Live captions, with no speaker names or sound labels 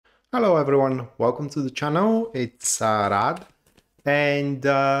Hello everyone, welcome to the channel. It's Rad, and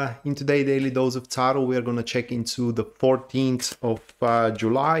in today's Daily Dose of Tarot we are going to check into the 14th of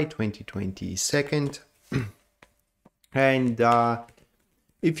July 2022. And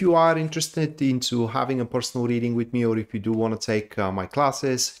if you are interested into having a personal reading with me, or if you do want to take my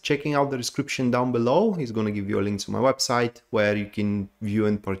classes, checking out the description down below is going to give you a link to my website where you can view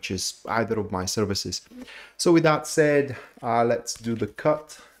and purchase either of my services. So with that said, let's do the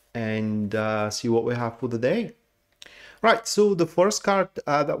cut and see what we have for the day. Right, so the first card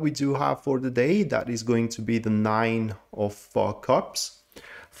that we do have for the day, that is going to be the Nine of Cups,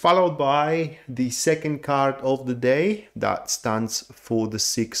 followed by the second card of the day that stands for the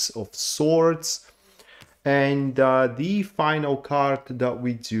Six of Swords, and the final card that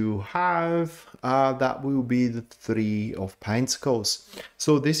we do have, that will be the Three of Pentacles.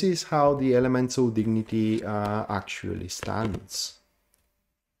 So this is how the elemental dignity actually stands.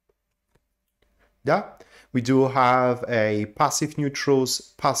 Yeah, we do have a passive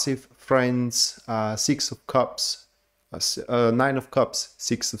neutrals, passive friends, Six of Cups, Nine of Cups,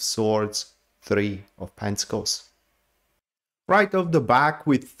 Six of Swords, Three of Pentacles. Right off the back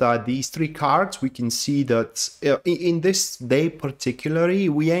with these three cards, we can see that in this day particularly,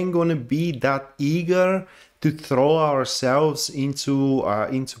 we ain't gonna be that eager to throw ourselves into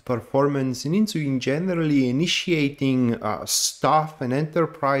performance and into generally initiating stuff and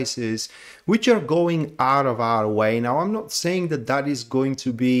enterprises which are going out of our way. Now, I'm not saying that that is going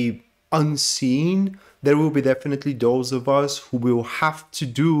to be unseen. There will be definitely those of us who will have to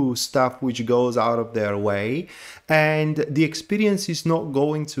do stuff which goes out of their way, and the experience is not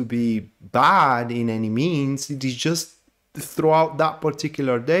going to be bad in any means. It is just throughout that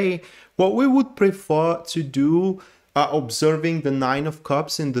particular day, what we would prefer to do, observing the Nine of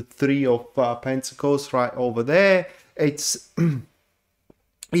Cups and the Three of Pentacles right over there, it's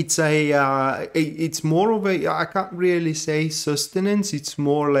it's more of a, I can't really say sustenance, it's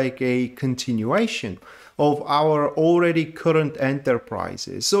more like a continuation of our already current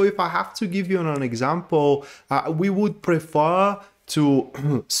enterprises. So if I have to give you an example, we would prefer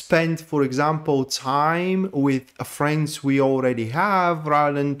to spend, for example, time with friends we already have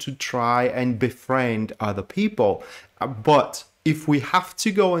rather than to try and befriend other people. But if we have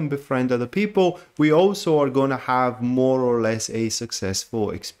to go and befriend other people, we also are going to have more or less a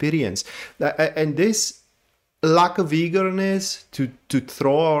successful experience. And this lack of eagerness to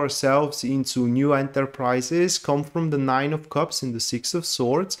throw ourselves into new enterprises come from the Nine of Cups and the Six of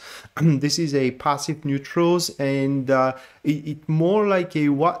Swords. This is a passive neutrals, and it more like a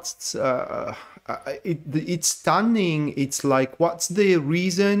what's it's stunning. It's like, what's the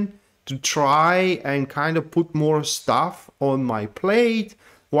reason to try and kind of put more stuff on my plate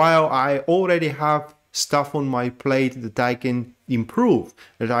while I already have stuff on my plate that I can improve,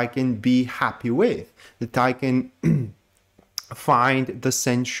 that I can be happy with, that I can find the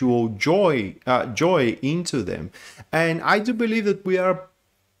sensual joy into them. And I do believe that we are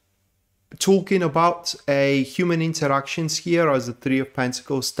talking about a human interactions here as the Three of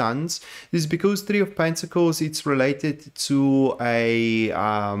Pentacles stands. This is because Three of Pentacles, it's related to a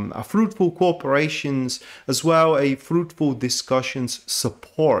fruitful cooperations, as well a fruitful discussions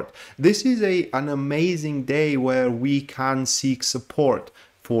support. This is an amazing day where we can seek support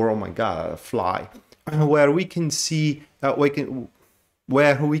for, oh my god, a fly, where we can see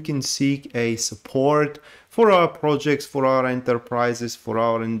where we can seek a support for our projects, for our enterprises, for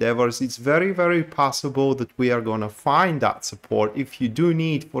our endeavors. It's very, very possible that we are going to find that support. If you do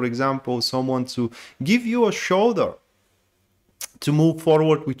need, for example, someone to give you a shoulder to move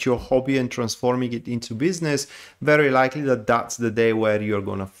forward with your hobby and transforming it into business, very likely that that's the day where you're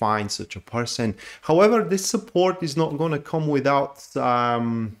going to find such a person. However, this support is not going to come without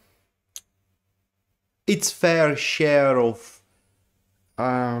its fair share of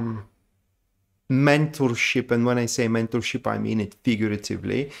mentorship. And when I say mentorship, I mean it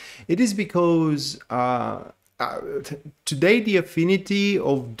figuratively. It is because today the affinity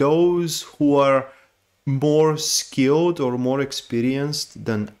of those who are more skilled or more experienced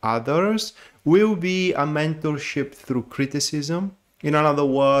than others will be a mentorship through criticism. In other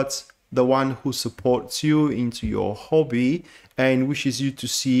words, the one who supports you into your hobby and wishes you to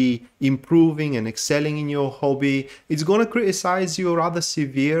see improving and excelling in your hobby, it's going to criticize you rather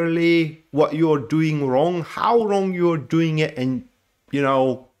severely what you're doing wrong, how wrong you're doing it, and, you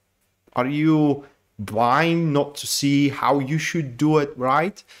know, are you blind not to see how you should do it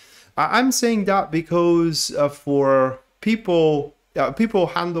right? I'm saying that because for people people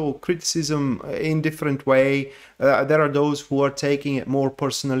handle criticism in different way. There are those who are taking it more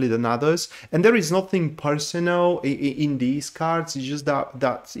personally than others, and there is nothing personal in these cards. It's just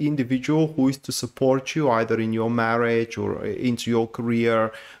that individual who is to support you either in your marriage or into your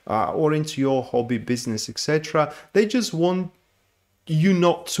career or into your hobby, business, etc. They just want you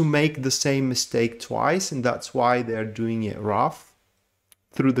not to make the same mistake twice, and that's why they're doing it rough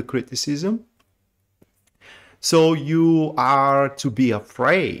through the criticism. So you are to be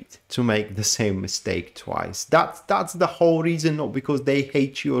afraid to make the same mistake twice. That's the whole reason, not because they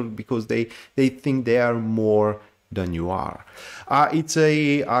hate you or because they think they are more than you are. It's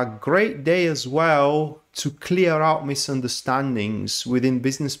a great day as well to clear out misunderstandings within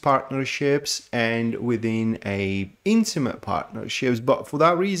business partnerships and within intimate partnerships. But for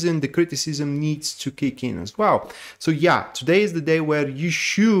that reason, the criticism needs to kick in as well. So yeah, today is the day where you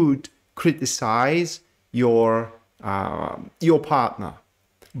should criticize your partner,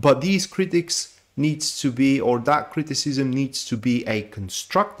 but these critics needs to be, or that criticism needs to be a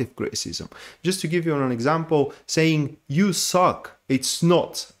constructive criticism. Just to give you an example, saying you suck, it's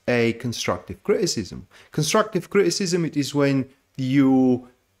not a constructive criticism. Constructive criticism, it is when you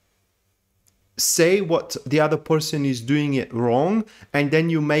say what the other person is doing it wrong, and then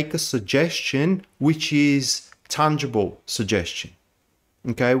you make a suggestion which is tangible suggestion.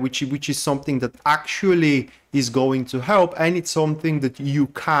 Okay, which is something that actually is going to help, and it's something that you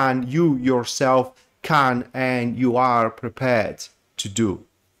yourself can and you are prepared to do.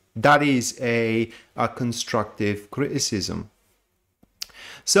 That is a constructive criticism.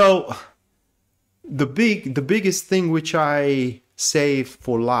 So the biggest thing which I save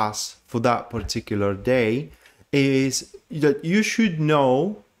for last for that particular day is that you should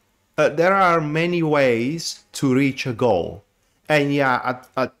know there are many ways to reach a goal. And yeah,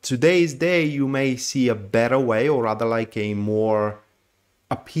 at today's day, you may see a better way, or rather like a more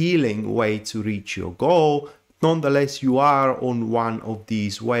appealing way to reach your goal. Nonetheless, you are on one of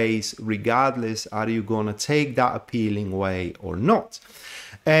these ways. Regardless, are you going to take that appealing way or not?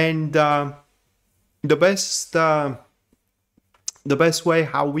 And the best way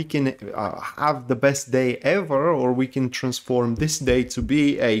how we can have the best day ever, or we can transform this day to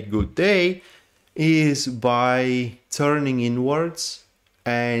be a good day, is by turning inwards,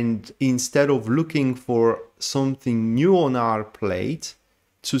 and instead of looking for something new on our plate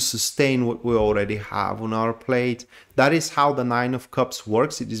to sustain what we already have on our plate. That is how the Nine of Cups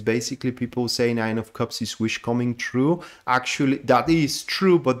works. It is basically, people say Nine of Cups is wish coming true. Actually, that is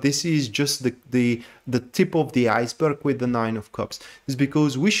true, but this is just the tip of the iceberg with the Nine of Cups. It's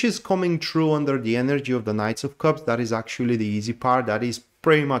because wishes coming true under the energy of the Knights of Cups, that is actually the easy part. That is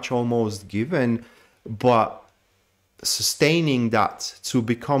pretty much almost given, but sustaining that to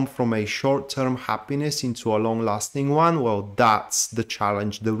become from a short-term happiness into a long-lasting one, well, that's the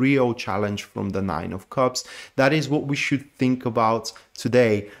challenge, the real challenge from the Nine of Cups. That is what we should think about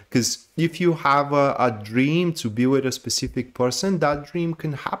today, because if you have a dream to be with a specific person, that dream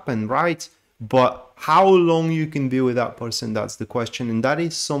can happen, right? But how long you can be with that person, that's the question. And that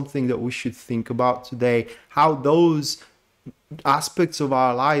is something that we should think about today, how those aspects of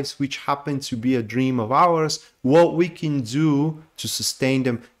our lives which happen to be a dream of ours, what we can do to sustain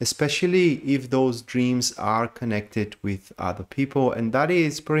them, especially if those dreams are connected with other people. And that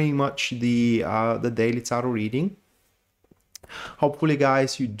is pretty much the daily tarot reading. Hopefully,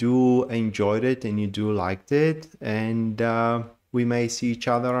 guys, you do enjoyed it and you do liked it, and we may see each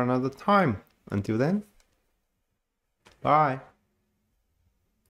other another time. Until then, bye.